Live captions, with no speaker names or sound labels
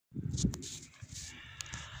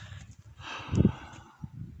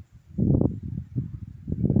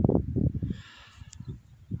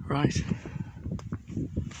Right,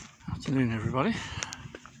 afternoon everybody,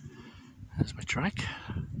 there's my trek.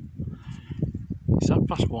 It's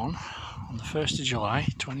 1:30 on the 1st of July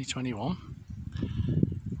 2021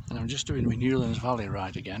 and I'm just doing my Newlands Valley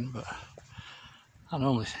ride again, but I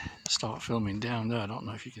normally start filming down there. I don't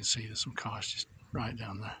know if you can see, there's some cars just right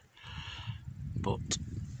down there, but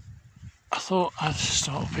I thought I'd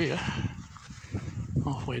start up here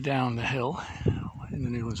halfway down the hill in the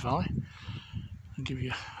Newlands Valley and give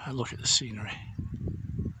you a look at the scenery.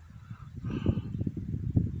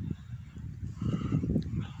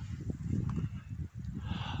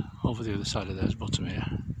 Over the other side of there's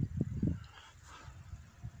Buttermere.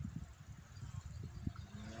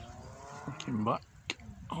 Looking back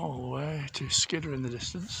all the way to Skidder in the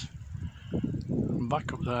distance, and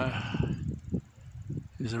back up there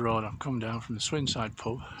is the road I've come down from the Swinside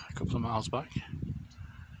pub a couple of miles back,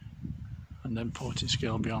 and then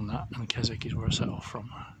Portinscale beyond that, and Keswick is where I set off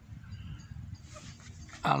from.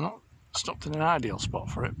 I'm not stopped in an ideal spot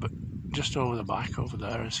for it, but just over the back over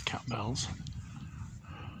there is Cat Bells.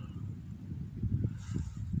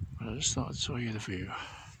 But I just thought I'd show you the view.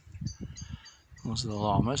 Those are the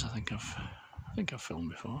llamas. I think I've filmed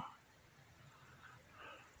before,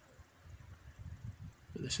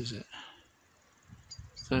 but this is it.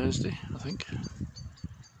 Thursday, I think,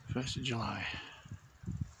 1st of July.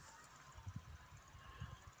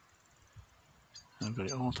 And I've got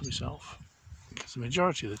it all to myself, because the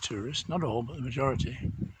majority of the tourists, not all, but the majority,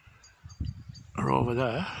 are over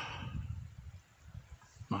there,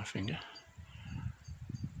 my finger,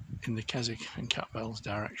 in the Keswick and Cat Bells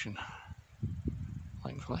direction,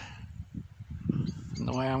 thankfully. And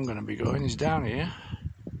the way I'm going to be going is down here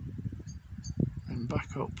and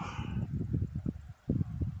back up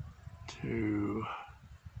to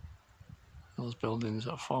those buildings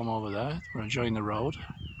that form over there where I join the road,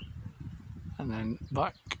 and then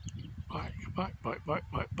back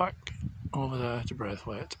over there to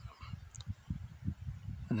Braithwaite,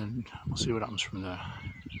 and then we'll see what happens from there.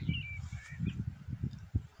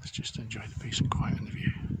 Let's just enjoy the peace and quiet and the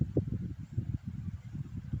view.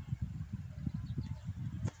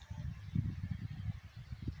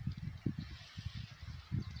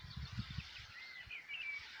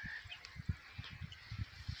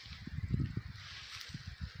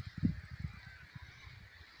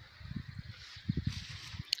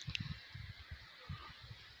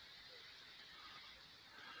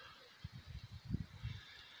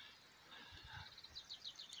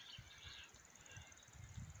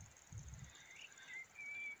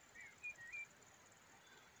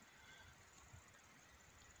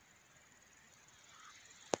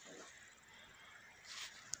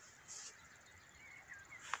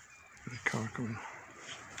 A car coming.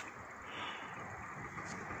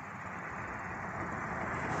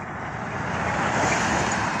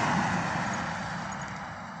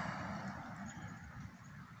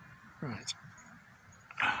 Right.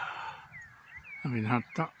 Having had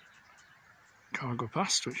that car go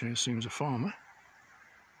past, which I assume is a farmer,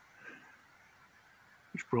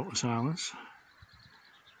 which broke the silence,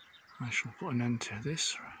 I shall put an end to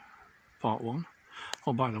this, part one.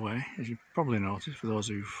 Oh, by the way, as you probably noticed, for those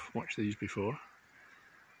who've watched these before,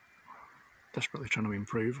 desperately trying to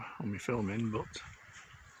improve on my filming, but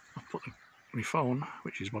I've put my phone,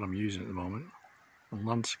 which is what I'm using at the moment, on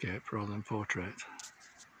landscape rather than portrait,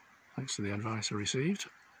 thanks to the advice I received,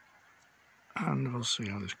 and we'll see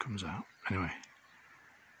how this comes out. Anyway,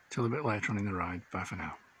 till a bit later on in the ride, bye for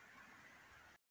now.